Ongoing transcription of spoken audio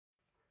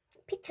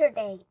Picture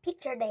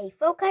Day,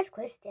 focus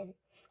question.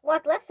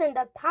 What lesson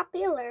did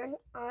Poppy learn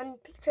on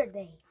Picture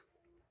Day?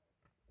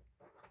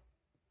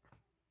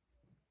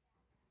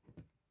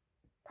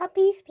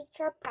 Poppy's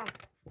picture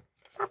prep.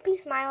 Poppy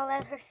smiled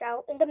at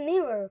herself in the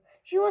mirror.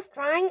 She was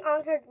trying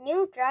on her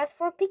new dress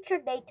for Picture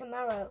Day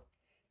tomorrow.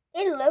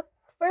 It looked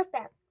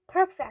perfect.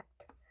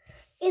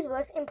 It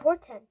was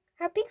important.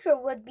 Her picture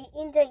would be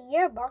in the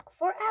yearbook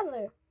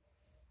forever.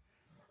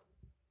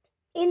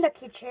 In the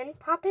kitchen,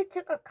 Poppy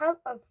took a cup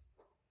of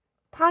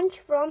punch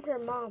from her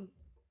mom.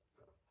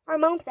 Her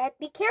mom said,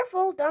 "Be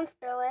careful, don't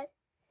spill it."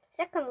 A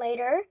second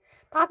later,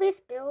 Poppy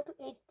spilled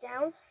it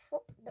down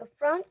the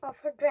front of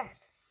her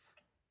dress.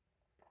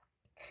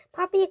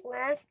 Poppy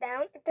glanced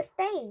down at the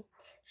stain.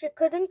 She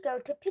couldn't go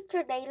to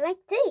Picture Day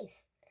like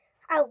this.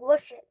 "I'll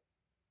wash it,"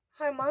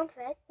 her mom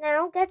said.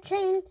 "Now get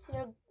changed.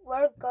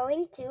 We're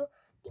going to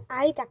the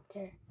eye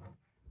doctor."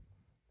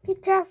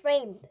 Picture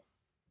framed.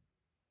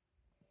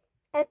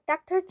 At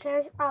Dr.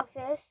 Chan's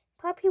office,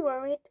 Poppy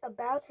worried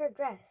about her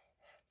dress.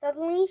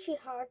 Suddenly, she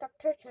heard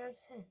Dr. Chan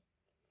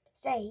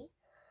say,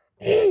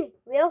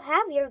 "We'll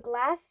have your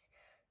glasses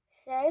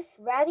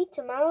ready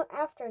tomorrow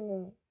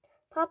afternoon."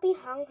 Poppy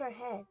hung her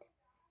head.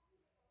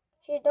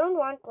 She don't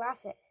want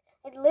glasses.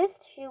 At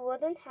least she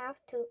wouldn't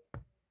have to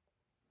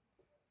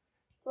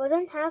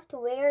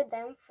wear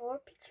them for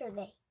Picture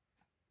Day.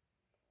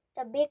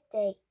 The big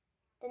day.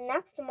 The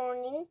next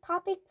morning,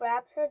 Poppy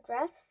grabbed her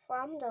dress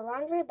from the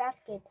laundry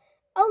basket.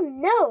 "Oh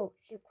no!"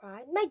 she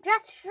cried. "My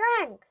dress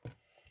shrank!"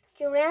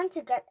 She ran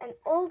to get an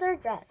older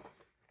dress.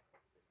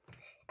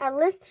 At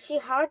least she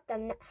heard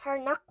her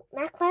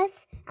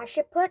necklace as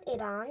she put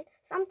it on.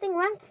 Something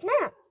went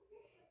snap.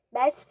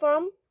 Bits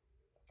from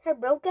her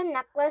broken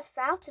necklace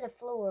fell to the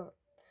floor.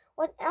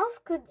 What else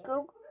could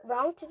go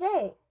wrong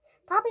today?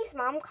 Poppy's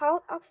mom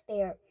called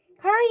upstairs.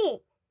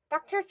 "Hurry!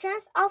 Dr.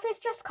 Chan's office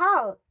just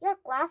called. Your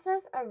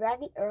glasses are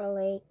ready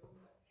early."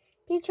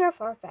 Picture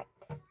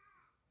perfect.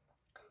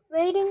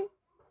 Waiting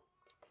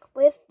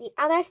with the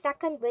other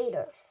second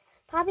graders,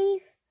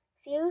 Poppy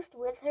fused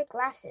with her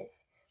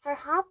glasses. Her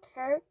hoped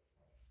her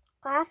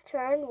class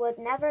turn would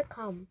never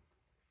come.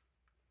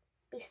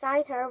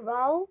 Beside her,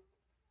 Raul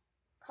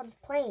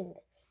complained,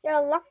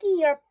 "You're lucky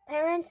your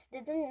parents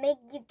didn't make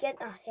you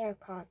get a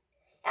haircut.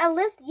 At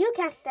least you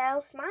can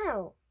still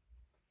smile."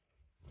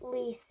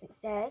 Lee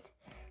said.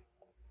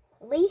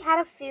 Lee had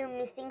a few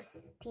missing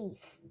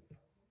teeth.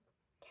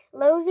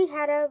 Lozy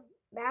had a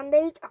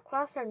bandage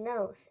across her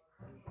nose.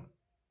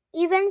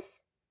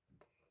 Evan's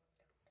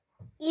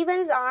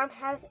arm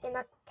has in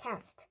a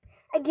cast.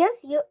 "I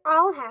guess you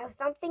all have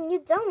something you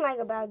don't like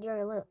about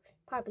your looks,"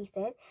 Poppy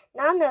said.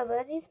 "None of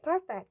us is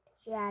perfect,"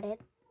 she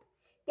added.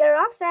 "You're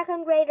up,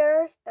 second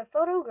graders," the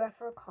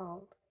photographer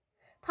called.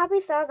 Poppy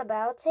thought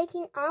about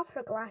taking off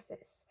her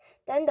glasses.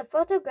 Then the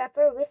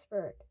photographer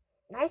whispered,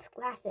 "Nice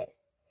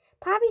glasses."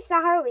 Poppy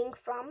saw her wink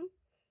from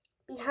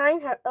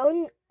behind her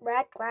own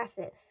red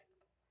glasses.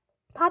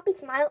 Poppy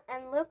smiled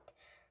and looked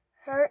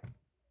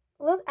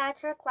at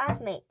her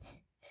classmates.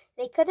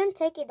 They couldn't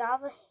take it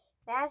off a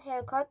bad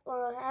haircut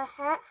or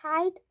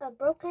hide a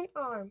broken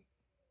arm.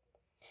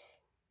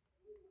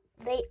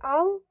 They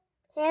all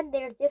had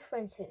their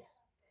differences.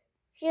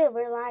 She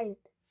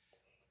realized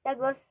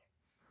that's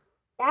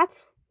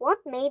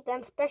what made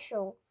them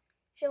special.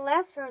 She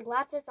left her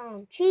glasses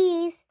on.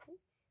 "Cheese!"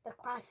 the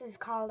classes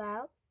called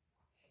out.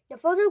 The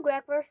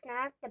photographer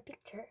snapped the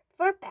picture.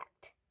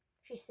 "Perfect,"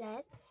 she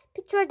said.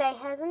 "Picture Day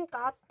hasn't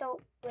got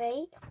the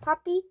way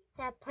Poppy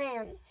had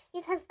planned.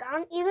 It has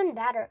gone even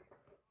better."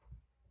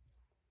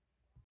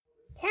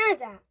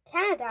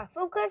 Canada,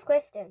 focus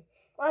question.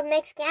 What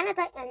makes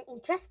Canada an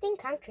interesting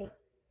country?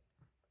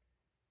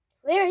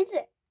 Where is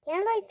it?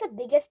 Canada is the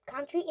biggest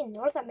country in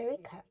North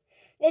America.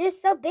 It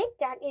is so big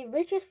that it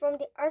reaches from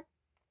the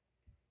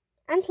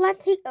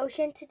Atlantic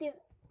Ocean to the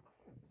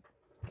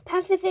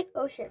Pacific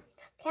Ocean.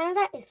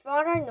 Canada is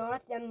farther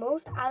north than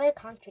most other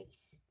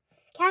countries.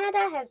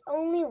 Canada has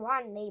only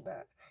one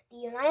neighbor, the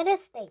United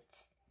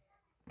States.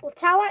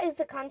 Ottawa is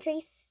the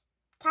country's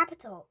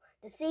capital.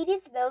 The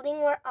city's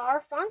buildings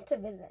are fun to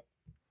visit.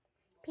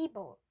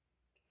 People.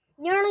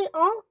 Nearly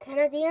all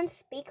Canadians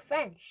speak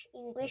French,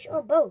 English,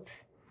 or both.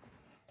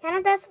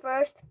 Canada's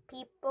First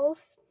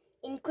Peoples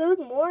include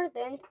more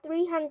than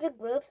 300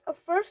 groups of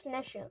First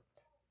Nations.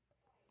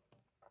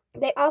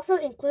 They also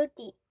include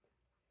the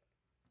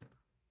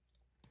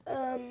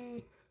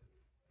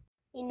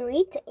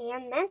Inuit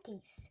and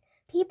Métis.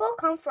 People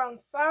come from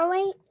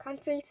faraway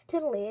countries to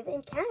live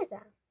in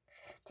Canada.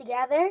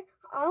 Together,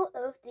 all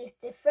of these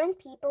different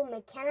people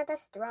make Canada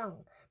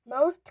strong.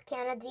 Most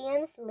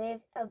Canadians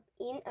live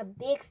in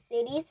big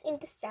cities in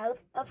the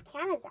south of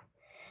Canada.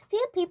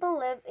 Few people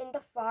live in the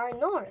far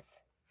north.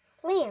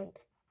 Land.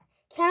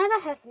 Canada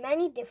has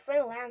many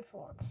different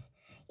landforms.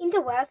 In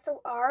the west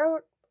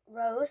are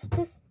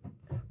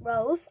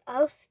rows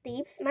of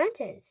steep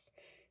mountains.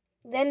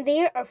 Then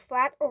there are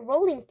flat or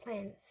rolling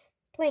plains.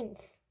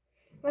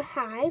 A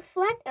high,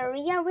 flat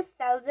area with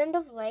thousands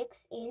of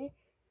lakes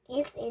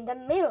is in the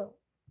middle.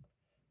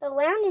 The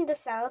land in the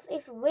south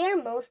is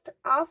where most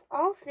of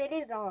all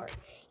cities are.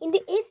 In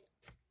the east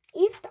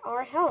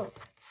are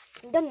hills.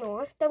 In the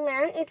north, the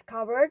land is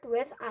covered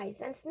with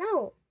ice and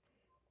snow.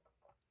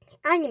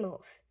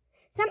 Animals.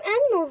 Some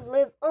animals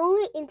live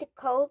only in the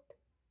cold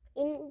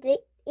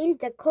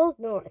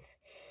north.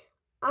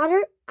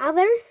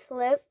 Others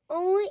live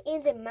only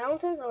in the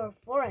mountains or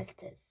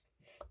forests.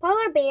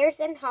 Polar bears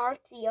and hard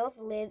seals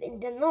live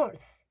in the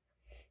north.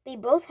 They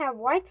both have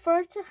white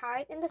fur to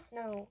hide in the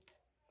snow.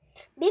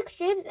 Big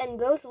sheep and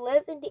goats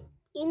live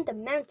in the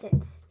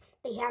mountains.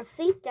 They have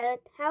feet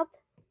that help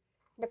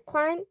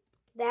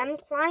them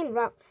climb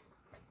rocks.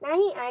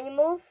 Many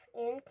animals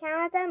in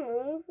Canada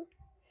move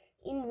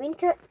in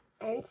winter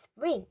and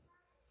spring.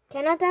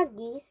 Canada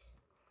geese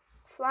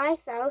fly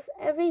south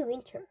every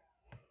winter.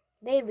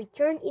 They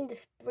return in the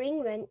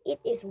spring when it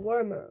is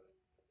warmer.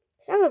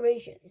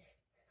 Celebrations.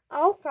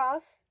 All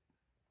across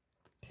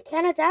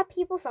Canada,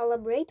 people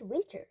celebrate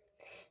winter.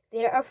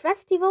 There are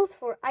festivals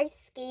for ice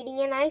skating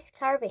and ice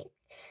carving.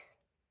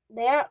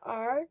 There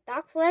are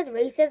dog sled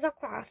races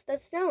across the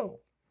snow.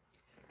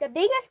 The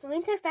biggest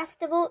winter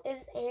festival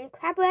is in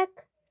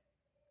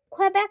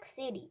Quebec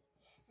City.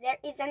 There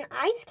is an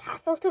ice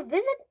castle to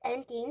visit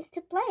and games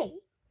to play.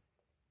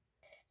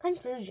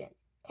 Conclusion.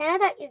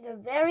 Canada is a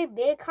very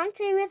big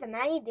country with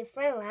many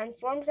different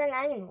landforms and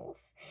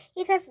animals.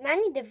 It has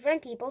many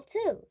different people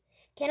too.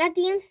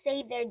 Canadians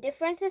say their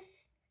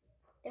differences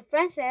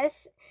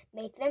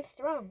make them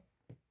strong.